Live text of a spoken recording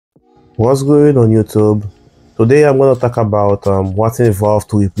What's going on YouTube? Today I'm going to talk about what's involved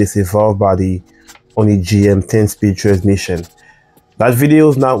to replace a valve body on a GM 10-speed transmission. That video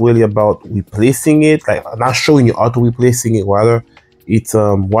is not really about replacing it, like I'm not showing you how to replacing it, rather it's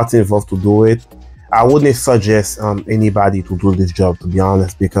what's involved to do it. I wouldn't suggest anybody to do this job, to be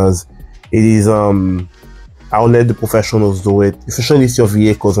honest, because it is I'll let the professionals do it, especially if your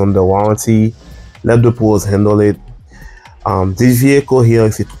vehicle's under warranty. Let the pros handle it. This vehicle here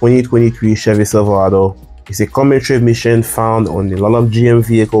is a 2023 Chevy Silverado. It's a common transmission found on a lot of GM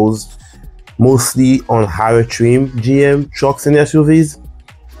vehicles, mostly on higher trim GM trucks and SUVs.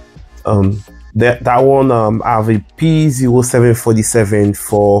 That one have a P0747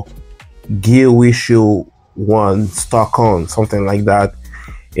 for gear ratio 1 stock on, something like that.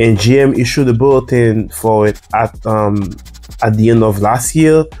 And GM issued a bulletin for it at the end of last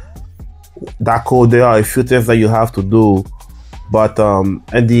year. That code, there are a few tests that you have to do, but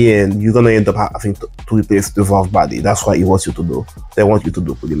at the end you're gonna end up having to replace the valve body. That's what it wants you to do. They want you to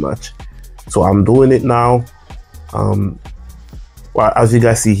do, pretty much. So I'm doing it now. Well, as you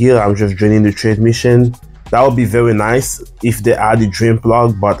guys see here, I'm just draining the transmission. That would be very nice if they add a drain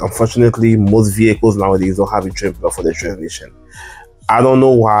plug, but unfortunately most vehicles nowadays don't have a drain plug for the transmission. I don't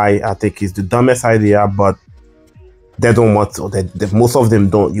know why. I think it's the dumbest idea, but they don't want to. Most of them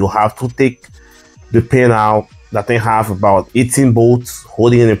don't. You have to take the pin out. That thing have about 18 bolts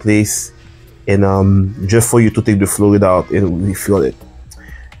holding it in place, and just for you to take the fluid out and refill it.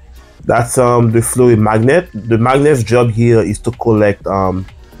 That's the fluid magnet. The magnet's job here is to collect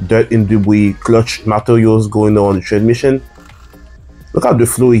dirt and debris, clutch materials going on the transmission. Look at the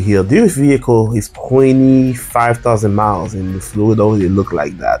fluid here. This vehicle is 25,000 miles and the fluid already look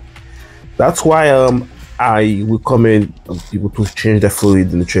like that. That's why I recommend people to change the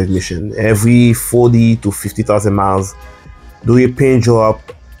fluid in the transmission every 40 to 50,000 miles. Do a paint job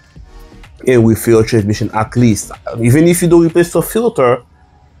and refill transmission at least. Even if you don't replace the filter,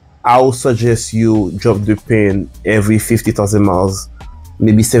 I would suggest you drop the paint every 50,000 miles,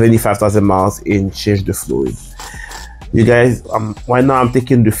 maybe 75,000 miles, and change the fluid. You guys, right now I'm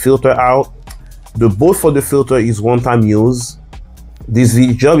taking the filter out. The bolt for the filter is one-time use. This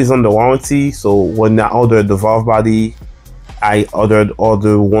job is under warranty, so when I ordered the valve body, I ordered all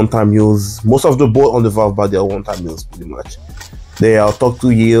the one-time use. Most of the bolts on the valve body are one-time use, pretty much. They are torque to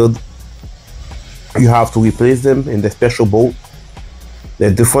yield. You have to replace them in the special bolt.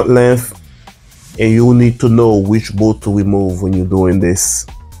 They're different length, and you need to know which bolt to remove when you're doing this.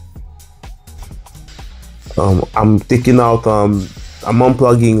 I'm taking out, I'm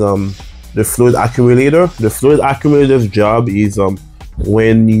unplugging the fluid accumulator. The fluid accumulator's job is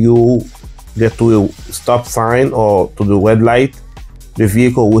when you get to a stop sign or to the red light, the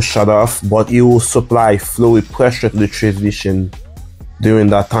vehicle will shut off, but it will supply fluid pressure to the transmission during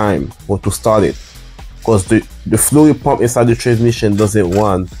that time or to start it, because the fluid pump inside the transmission doesn't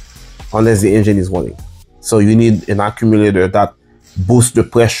run unless the engine is running. So you need an accumulator that boosts the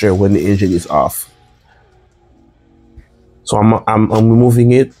pressure when the engine is off. So I'm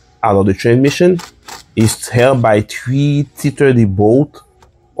removing it out of the transmission. It's held by 3 T30 bolts.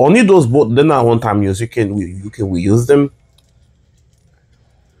 Only those bolts, they're not one-time use. You can reuse them.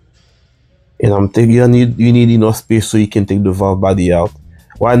 And I'm thinking you need enough space so you can take the valve body out.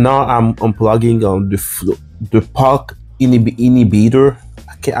 Right now I'm unplugging the park inhibitor.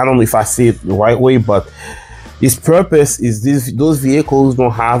 I don't know if I say it the right way, but its purpose is those vehicles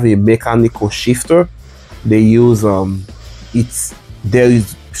don't have a mechanical shifter. They use there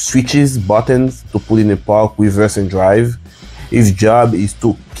is switches, buttons to put in the park, reverse and drive. Its job is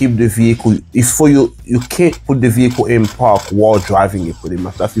to keep the vehicle. It's for you can't put the vehicle in park while driving it, pretty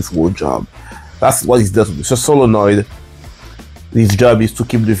much. That's its whole job. That's what it does. It's a solenoid. Its job is to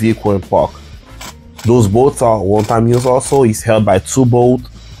keep the vehicle in park. Those bolts are one-time use also. It's held by 2 bolts.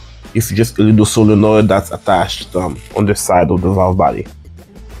 It's just a little solenoid that's attached on the side of the valve body.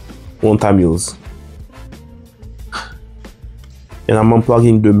 One-time use. And I'm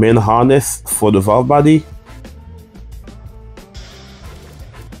unplugging the main harness for the valve body.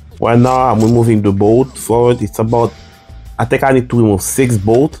 Right now I'm removing the bolt for it. It's about, I think I need to remove 6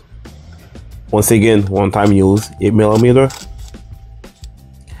 bolts. Once again, one-time use, 8mm.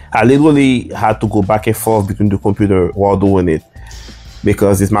 I literally had to go back and forth between the computer while doing it,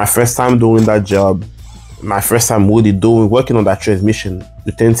 because it's my first time doing that job. My first time really working on that transmission,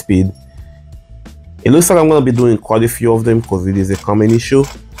 the 10-speed. It looks like I'm going to be doing quite a few of them because it is a common issue.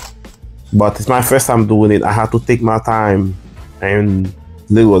 But it's my first time doing it. I had to take my time and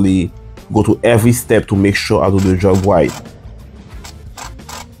literally go to every step to make sure I do the job right.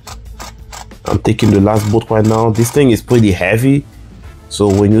 I'm taking the last bolt right now. This thing is pretty heavy, So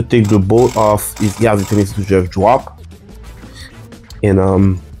when you take the bolt off, it has a tendency to just drop,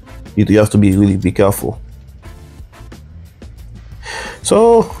 and you have to be careful.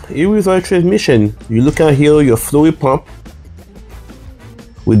 So here is our transmission. You look at here your fluid pump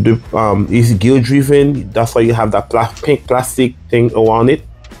with the is gear driven. That's why you have that pink plastic thing around it.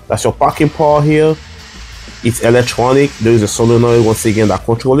 That's your parking pawl here. It's electronic. There is a solenoid once again that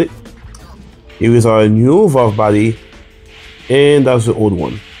control it. Here is our new valve body, and that's the old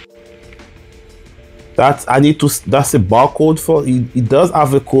one. That's a barcode for it. It does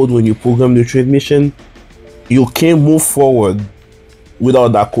have a code when you program the transmission. You can't move forward without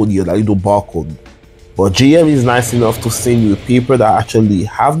that code here, that little barcode. But GM is nice enough to send you a paper that actually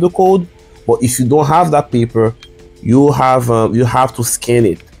have the code. But if you don't have that paper, you have to scan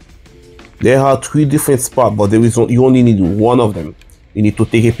it. There are 3 different spots, but you only need one of them. You need to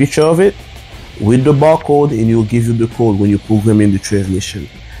take a picture of it with the barcode, and it will give you the code when you program in the transmission.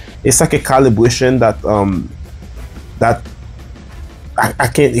 It's like a calibration that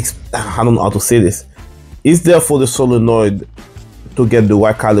I don't know how to say this. It's there for the solenoid to get the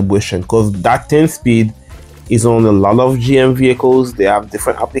right calibration, because that 10-speed is on a lot of GM vehicles. They have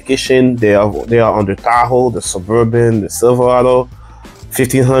different applications. They are on the Tahoe, the Suburban, the Silverado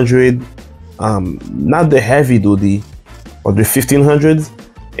 1500, not the heavy duty, but the 1500s,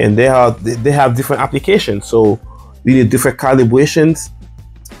 and they have different applications. So you need different calibrations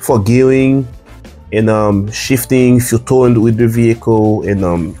for gearing and shifting if you're towing with the vehicle,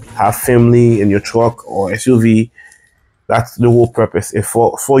 and have family in your truck or SUV. That's the whole purpose, and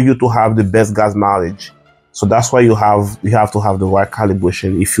for you to have the best gas mileage. So that's why you have to have the right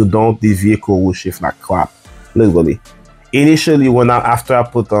calibration. If you don't, the vehicle will shift like crap, literally. Initially, after I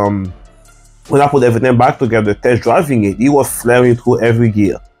put everything back together, test driving it was flaring through every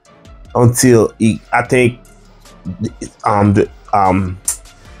gear until I think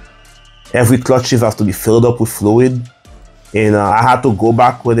every clutch shift has to be filled up with fluid, and I had to go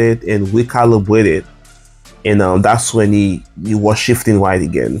back with it and recalibrate it, and that's when he was shifting right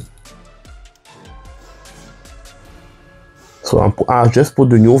again. So I just put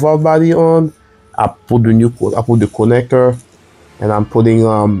the new valve body on. I put the connector, and I'm putting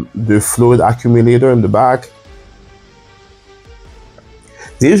the fluid accumulator in the back.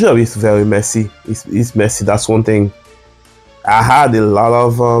 The issue is very messy. It's messy. That's one thing. I had a lot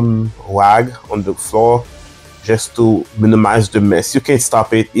of wag on the floor just to minimize the mess. You can't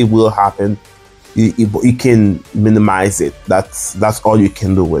stop it. It will happen. You can minimize it. That's all you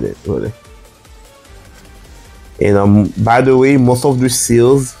can do with it, really. And by the way, most of the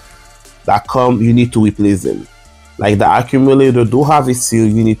seals that come, you need to replace them. Like the accumulator do have a seal,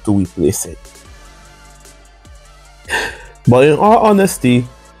 you need to replace it. But in all honesty,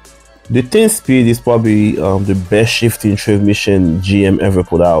 the 10-speed is probably the best shifting transmission GM ever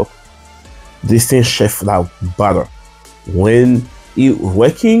put out. This thing shifts like butter. When it's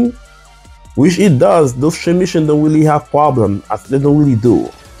working, which it does, those transmissions don't really have problem, as they don't really do,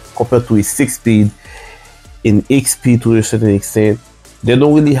 compared to a 6-speed in 8-speed to a certain extent. They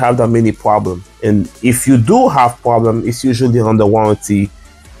don't really have that many problems. And if you do have problem, it's usually under warranty,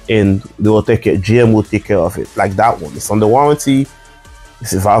 and they will take it. GM will take care of it. Like that one, it's under warranty.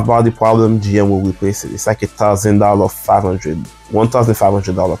 It's a valve body problem, GM will replace it. It's like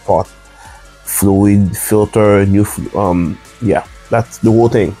 $1,500 part. Fluid, filter, new yeah, that's the whole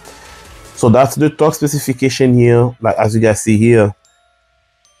thing. So that's the torque specification here. Like as you guys see here,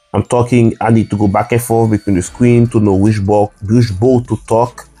 I'm talking, I need to go back and forth between the screen to know which bolt to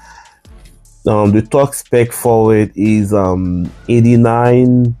torque. The torque spec for it is 90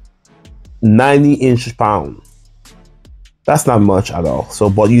 inch-pound. That's not much at all. So,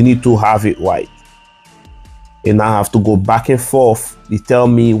 but you need to have it right. And I have to go back and forth. You tell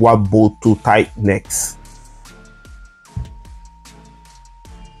me what bolt to tighten next.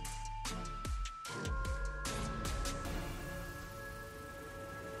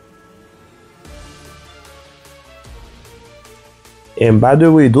 And by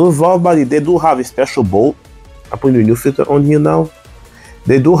the way, those valve body, they do have a special bolt. I'm putting the new filter on here now.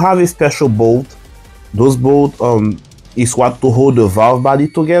 They do have a special bolt. Those bolts is what to hold the valve body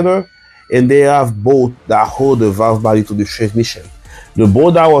together, and they have bolts that hold the valve body to the transmission. The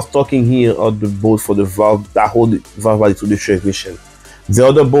bolt that I was talking here are the bolts for the valve that hold the valve body to the transmission. The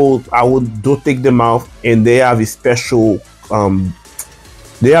other bolt, I would do take them out, and they have a special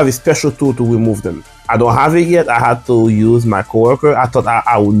tool to remove them. I don't have it yet. I had to use my coworker. I thought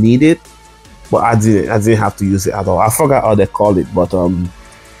I would need it, but I didn't have to use it at all. I forgot how they call it, but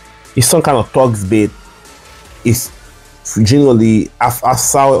it's some kind of Torx bait. It's generally, I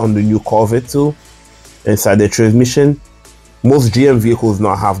saw it on the new Corvette too, inside the transmission. Most GM vehicles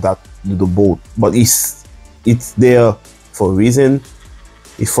now have that little bolt, but it's there for a reason.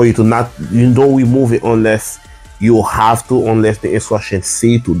 It's for you to not, you don't remove it unless you have to, unless the instructions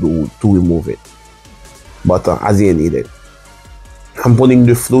say to remove it. But as you need it. I'm putting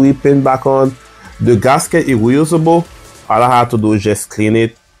the fluid pin back on. The gasket is reusable. All I have to do is just clean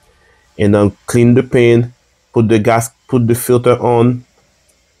it and then clean the pin, put the filter on,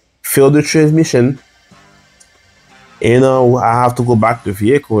 fill the transmission, and I have to go back to the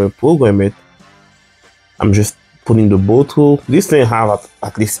vehicle and program it. I'm just putting the bolt through. This thing have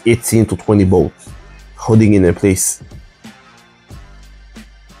at least 18 to 20 bolts holding it in place.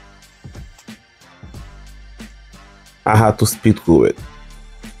 I had to speed through it.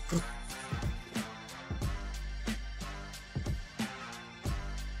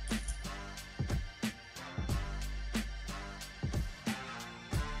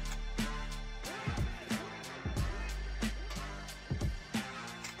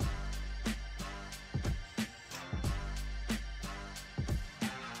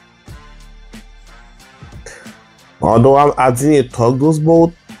 Although I didn't torque those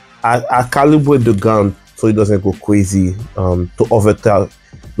bolts, I calibrate the gun so it doesn't go crazy to overtake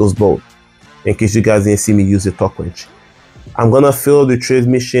those bolts. In case you guys didn't see me use the torque wrench. I'm gonna fill the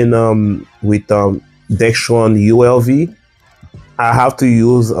transmission with Dextron ULV. I have to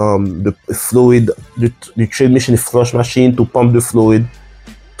use the fluid, the transmission flush machine to pump the fluid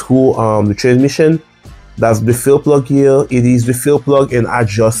through the transmission. That's the fill plug here. It is the fill plug and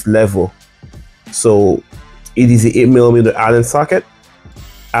adjust level. So it is an 8mm Allen socket.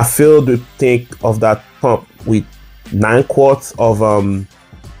 I fill the tank of that pump with 9 quarts of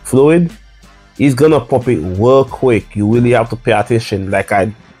fluid. It's gonna pump it real quick. You really have to pay attention.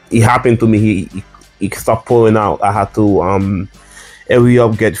 It happened to me. He stopped pouring out. I had to hurry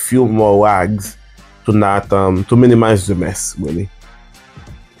up, get few more wags to not to minimize the mess really.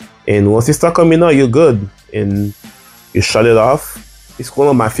 And once it starts coming out, you're good, and you shut it off. It's one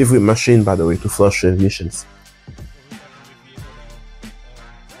of my favorite machines, by the way, to flush transmissions.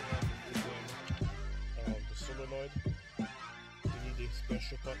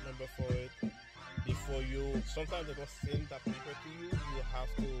 Sometimes they don't send that paper to you. You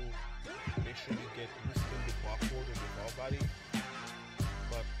have to make sure you get listing the barcode of the valve body.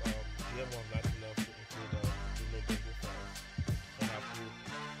 But GM was nice enough to include the number here for us. I have to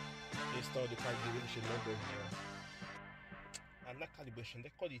install the calibration number here. And not calibration,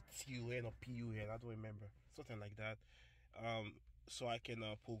 they call it TUN or PUN, I don't remember. Something like that. So I can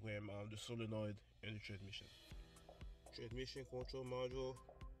program the solenoid and the transmission. Transmission control module.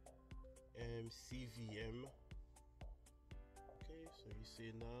 CVM. Okay, so you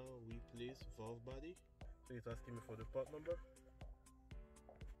see now replace valve body. So it's asking me for the part number.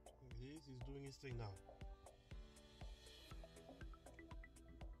 It is, it's doing its thing now.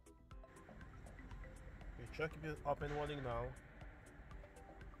 The truck is up and running now.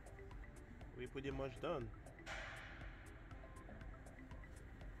 We're pretty much done.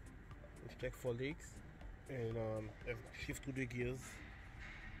 Let's check for leaks and shift to the gears.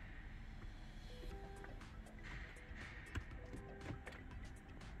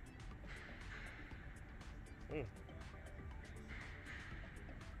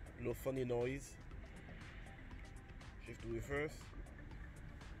 No funny noise. Shift to reverse.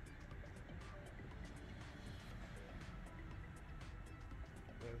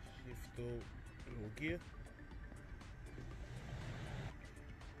 Shift to low gear.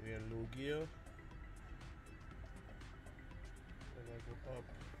 We're in low gear. And I go up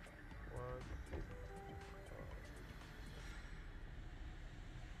 1.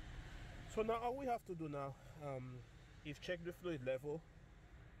 So now all we have to do now is check the fluid level.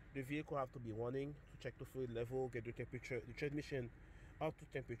 The vehicle have to be running to check the fluid level, get the temperature, the transmission up to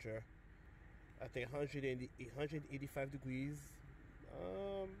temperature. I think 185 degrees,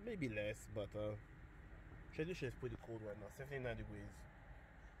 maybe less, but transmission is pretty cold right now, 79 degrees.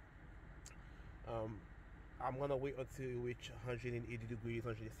 I'm gonna wait until you reach 180 degrees,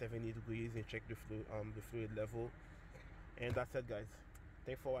 170 degrees, and check the fluid level. And that's it, guys.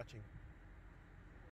 Thanks for watching.